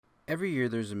Every year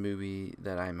there's a movie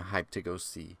that I'm hyped to go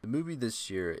see. The movie this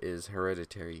year is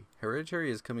Hereditary. Hereditary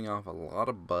is coming off a lot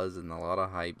of buzz and a lot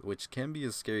of hype, which can be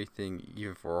a scary thing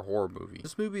even for a horror movie.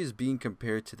 This movie is being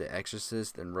compared to The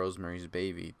Exorcist and Rosemary's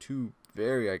Baby, two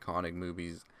very iconic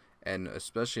movies, and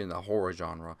especially in the horror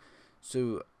genre.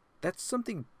 So that's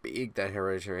something big that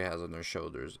Hereditary has on their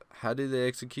shoulders. How did they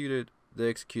execute it? They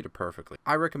execute it perfectly.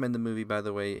 I recommend the movie, by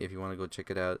the way, if you want to go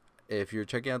check it out. If you're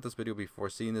checking out this video before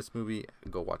seeing this movie,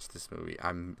 go watch this movie.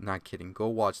 I'm not kidding. Go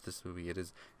watch this movie. It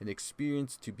is an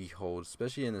experience to behold,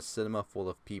 especially in a cinema full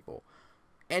of people.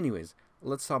 Anyways,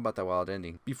 let's talk about that wild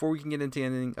ending. Before we can get into the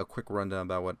ending, a quick rundown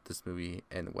about what this movie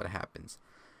and what happens.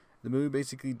 The movie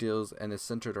basically deals and is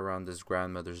centered around this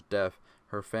grandmother's death.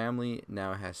 Her family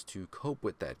now has to cope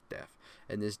with that death,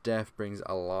 and this death brings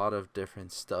a lot of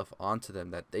different stuff onto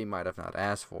them that they might have not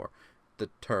asked for. The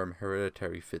term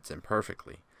hereditary fits in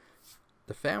perfectly.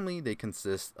 The family, they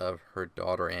consist of her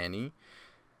daughter Annie,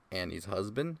 Annie's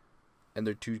husband, and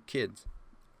their two kids.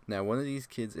 Now, one of these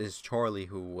kids is Charlie,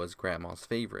 who was grandma's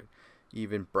favorite,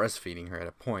 even breastfeeding her at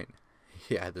a point.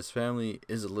 Yeah, this family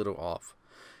is a little off.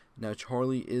 Now,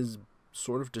 Charlie is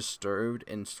sort of disturbed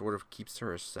and sort of keeps to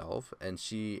herself, and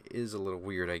she is a little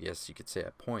weird, I guess you could say,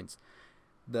 at points.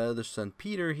 The other son,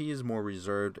 Peter, he is more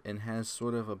reserved and has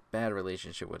sort of a bad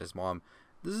relationship with his mom.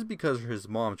 This is because his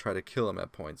mom tried to kill him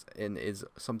at points, and is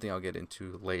something I'll get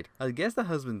into later. I guess the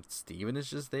husband, Steven,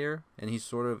 is just there, and he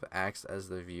sort of acts as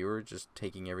the viewer, just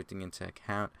taking everything into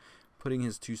account, putting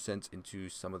his 2 cents into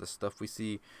some of the stuff we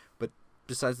see, but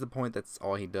besides the point, that's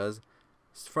all he does.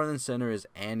 Front and center is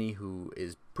Annie, who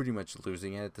is pretty much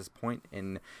losing it at this point,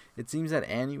 and it seems that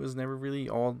Annie was never really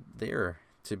all there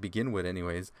to begin with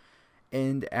anyways.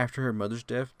 And after her mother's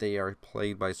death, they are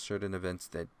plagued by certain events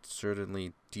that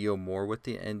certainly deal more with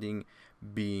the ending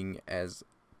being as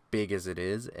big as it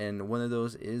is. And one of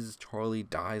those is Charlie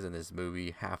dies in this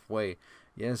movie halfway.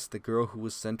 Yes, the girl who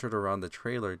was centered around the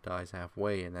trailer dies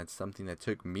halfway, and that's something that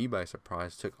took me by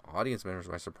surprise, took audience members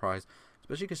by surprise,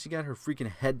 especially because she got her freaking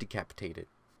head decapitated.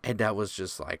 And that was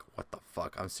just like, what the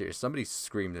fuck? I'm serious. Somebody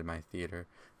screamed in my theater.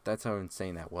 That's how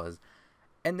insane that was.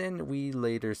 And then we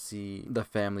later see the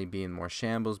family being more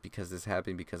shambles because this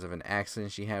happened because of an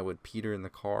accident she had with Peter in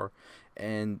the car.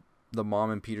 And the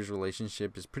mom and Peter's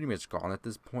relationship is pretty much gone at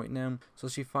this point now. So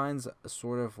she finds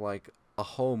sort of like a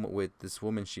home with this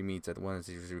woman she meets at one of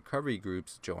these recovery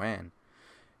groups, Joanne.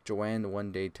 Joanne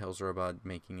one day tells her about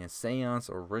making a seance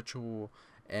or ritual,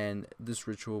 and this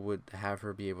ritual would have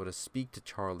her be able to speak to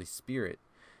Charlie's spirit.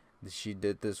 She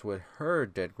did this with her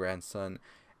dead grandson,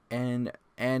 and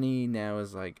Annie now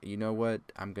is like, you know what,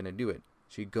 I'm gonna do it.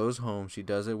 She goes home, she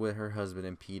does it with her husband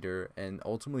and Peter, and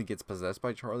ultimately gets possessed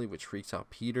by Charlie, which freaks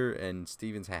out Peter, and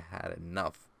Stevens had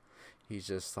enough. He's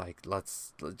just like,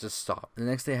 let's just stop. The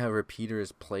next day, however, Peter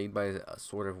is plagued by a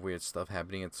sort of weird stuff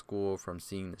happening at school, from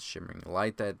seeing the shimmering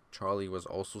light that Charlie was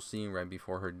also seeing right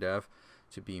before her death,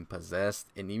 to being possessed,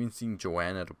 and even seeing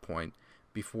Joanne at a point,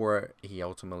 before he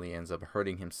ultimately ends up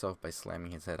hurting himself by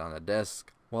slamming his head on a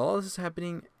desk. While all this is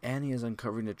happening, Annie is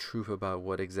uncovering the truth about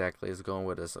what exactly is going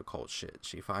with this occult shit.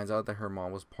 She finds out that her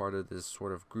mom was part of this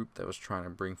sort of group that was trying to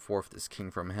bring forth this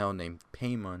king from hell named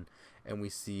Paimon, and we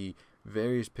see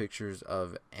various pictures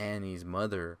of Annie's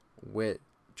mother with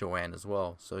Joanne as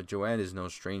well. So Joanne is no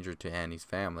stranger to Annie's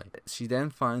family. She then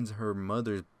finds her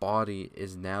mother's body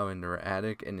is now in her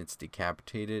attic, and it's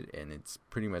decapitated, and it's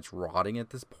pretty much rotting at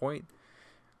this point.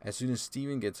 As soon as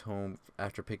Steven gets home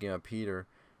after picking up Peter,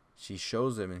 she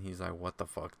shows him, and he's like, what the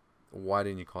fuck? Why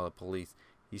didn't you call the police?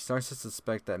 He starts to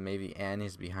suspect that maybe Annie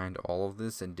is behind all of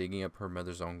this and digging up her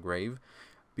mother's own grave.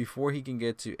 Before he can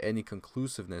get to any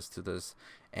conclusiveness to this,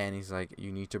 Annie's like,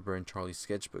 you need to burn Charlie's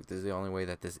sketchbook. This is the only way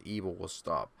that this evil will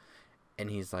stop. And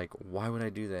he's like, why would I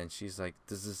do that? And she's like,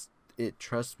 this is it,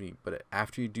 trust me. But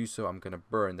after you do so, I'm going to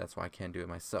burn. That's why I can't do it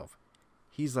myself.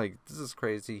 He's like, this is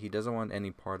crazy. He doesn't want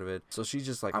any part of it. So she's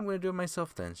just like, I'm going to do it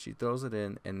myself then. She throws it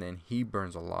in, and then he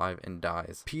burns alive and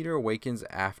dies. Peter awakens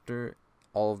after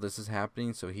all of this is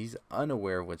happening, so he's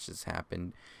unaware of what just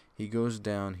happened. He goes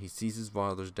down, he sees his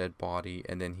father's dead body,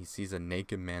 and then he sees a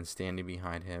naked man standing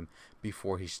behind him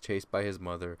before he's chased by his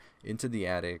mother into the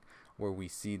attic, where we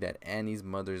see that Annie's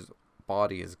mother's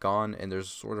body is gone, and there's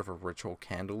sort of a ritual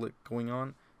candlelit going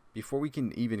on. Before we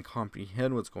can even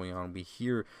comprehend what's going on, we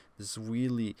hear this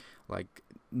really like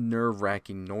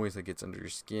nerve-wracking noise that gets under your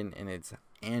skin, and it's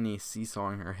Annie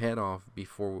seesawing her head off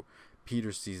before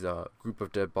Peter sees a group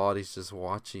of dead bodies just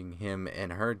watching him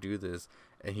and her do this,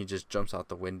 and he just jumps out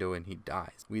the window and he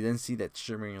dies. We then see that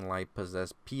shimmering light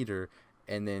possess Peter,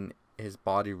 and then his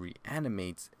body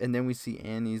reanimates, and then we see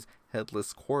Annie's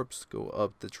headless corpse go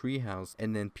up the treehouse,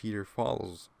 and then Peter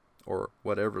follows. or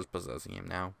whatever's possessing him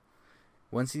now.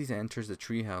 Once he enters the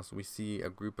treehouse, we see a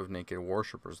group of naked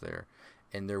worshippers there,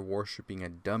 and they're worshipping a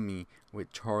dummy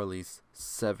with Charlie's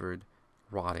severed,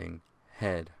 rotting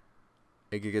head.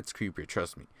 It gets creepier,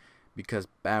 trust me, because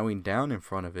bowing down in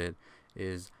front of it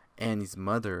is Annie's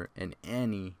mother, and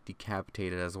Annie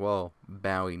decapitated as well,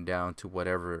 bowing down to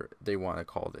whatever they want to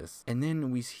call this. And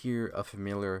then we hear a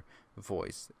familiar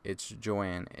voice. It's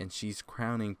Joanne, and she's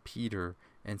crowning Peter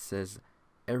and says,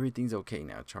 "Everything's okay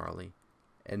now, Charlie."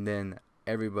 And then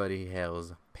everybody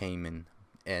hails Paimon.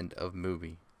 End of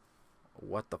movie.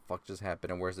 What the fuck just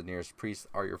happened, and where's the nearest priest?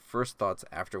 Are your first thoughts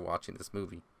after watching this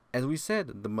movie? As we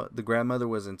said, the grandmother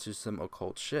was into some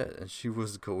occult shit, and she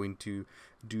was going to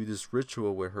do this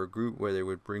ritual with her group where they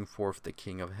would bring forth the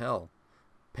king of hell,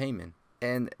 Paimon.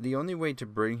 And the only way to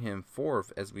bring him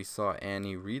forth, as we saw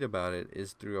Annie read about it,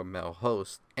 is through a male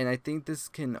host. And I think this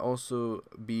can also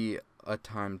be a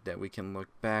time that we can look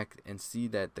back and see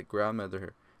that the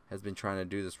grandmother has been trying to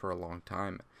do this for a long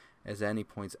time. As Annie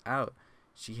points out,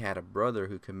 she had a brother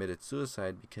who committed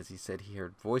suicide because he said he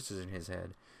heard voices in his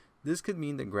head. This could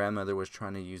mean the grandmother was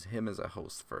trying to use him as a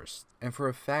host first. And for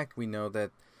a fact, we know that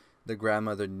the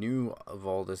grandmother knew of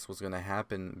all this was going to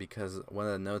happen, because one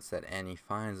of the notes that Annie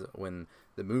finds when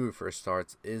the movie first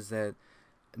starts is that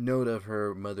note of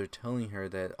her mother telling her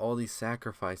that all these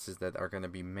sacrifices that are going to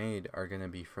be made are going to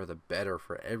be for the better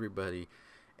for everybody.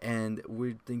 And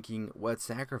we're thinking, what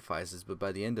sacrifices? But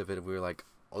by the end of it, we were like,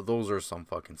 oh, those are some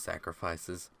fucking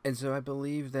sacrifices. And so I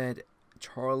believe that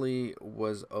Charlie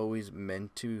was always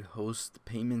meant to host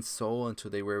Paimon's soul until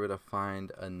they were able to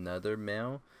find another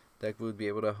male that would be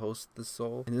able to host the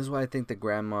soul. And this is why I think the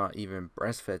grandma even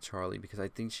breastfed Charlie, because I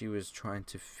think she was trying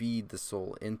to feed the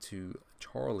soul into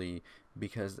Charlie,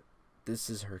 because this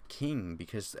is her king.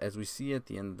 Because as we see at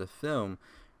the end of the film,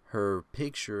 her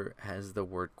picture has the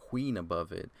word queen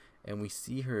above it, and we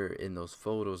see her in those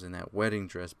photos in that wedding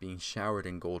dress being showered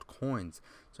in gold coins.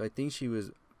 So I think she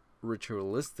was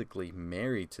ritualistically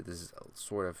married to this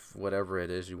sort of whatever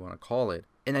it is you want to call it.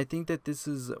 And I think that this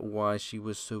is why she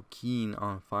was so keen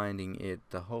on finding it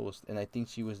the host. And I think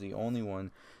she was the only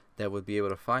one that would be able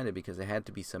to find it, because it had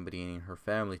to be somebody in her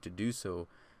family to do so,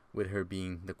 with her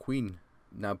being the queen.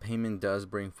 Now Paimon does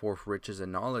bring forth riches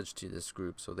and knowledge to this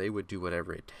group, so they would do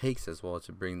whatever it takes as well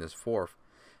to bring this forth.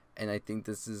 And I think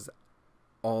this is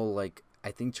all like,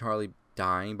 I think Charlie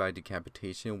dying by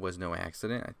decapitation was no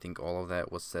accident. I think all of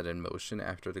that was set in motion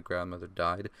after the grandmother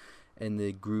died, and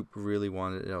the group really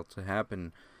wanted it all to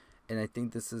happen. And I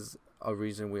think this is a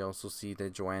reason we also see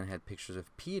that Joanne had pictures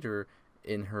of Peter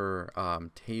in her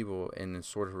table in a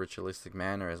sort of ritualistic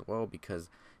manner as well, because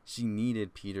she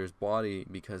needed Peter's body,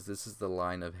 because this is the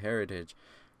line of heritage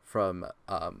from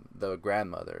the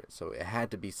grandmother. So it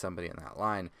had to be somebody in that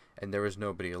line, and there was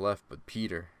nobody left but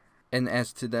Peter. And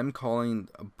as to them calling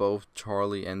both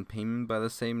Charlie and Paimon by the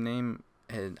same name,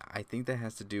 and I think that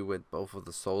has to do with both of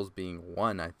the souls being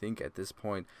one. I think at this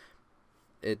point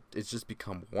it's just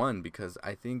become one, because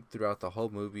I think throughout the whole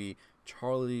movie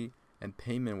Charlie and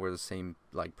Paimon were the same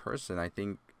like person. I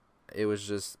think it was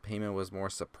just Paimon was more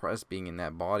suppressed being in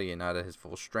that body and not at his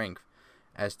full strength,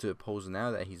 as to oppose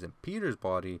now that he's in Peter's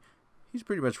body, he's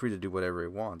pretty much free to do whatever he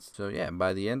wants. So yeah,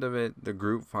 by the end of it, the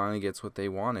group finally gets what they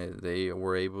wanted. They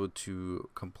were able to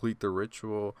complete the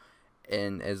ritual,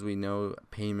 and as we know,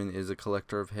 Paimon is a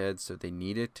collector of heads, so they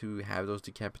needed to have those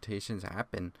decapitations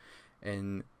happen.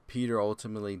 And Peter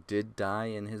ultimately did die,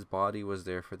 and his body was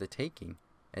there for the taking.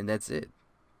 And that's it.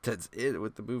 That's it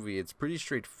with the movie. It's pretty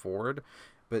straightforward,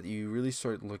 but you really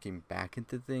start looking back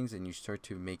into things, and you start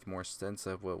to make more sense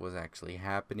of what was actually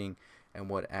happening and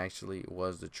what actually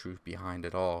was the truth behind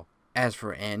it all. As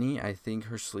for Annie, I think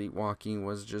her sleepwalking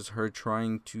was just her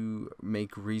trying to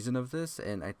make reason of this,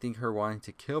 and I think her wanting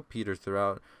to kill Peter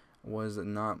throughout was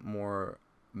not more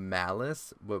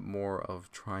malice, but more of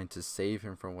trying to save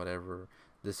him from whatever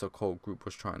this occult group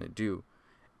was trying to do.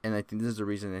 And I think this is the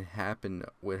reason it happened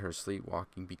with her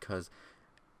sleepwalking, because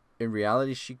in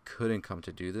reality she couldn't come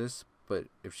to do this, but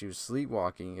if she was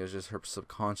sleepwalking, it was just her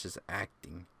subconscious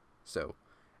acting. So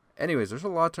anyways, there's a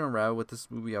lot to unravel with this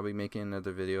movie. I'll be making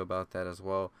another video about that as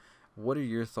well. What are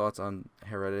your thoughts on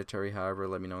Hereditary? However,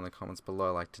 let me know in the comments below.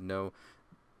 I'd like to know.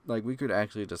 Like, we could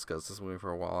actually discuss this movie for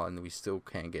a while, and we still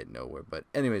can't get nowhere. But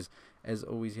anyways, as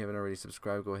always, if you haven't already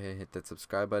subscribed, go ahead and hit that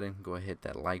subscribe button. Go ahead and hit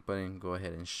that like button. Go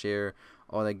ahead and share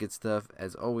all that good stuff.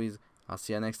 As always, I'll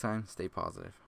see you next time. Stay positive.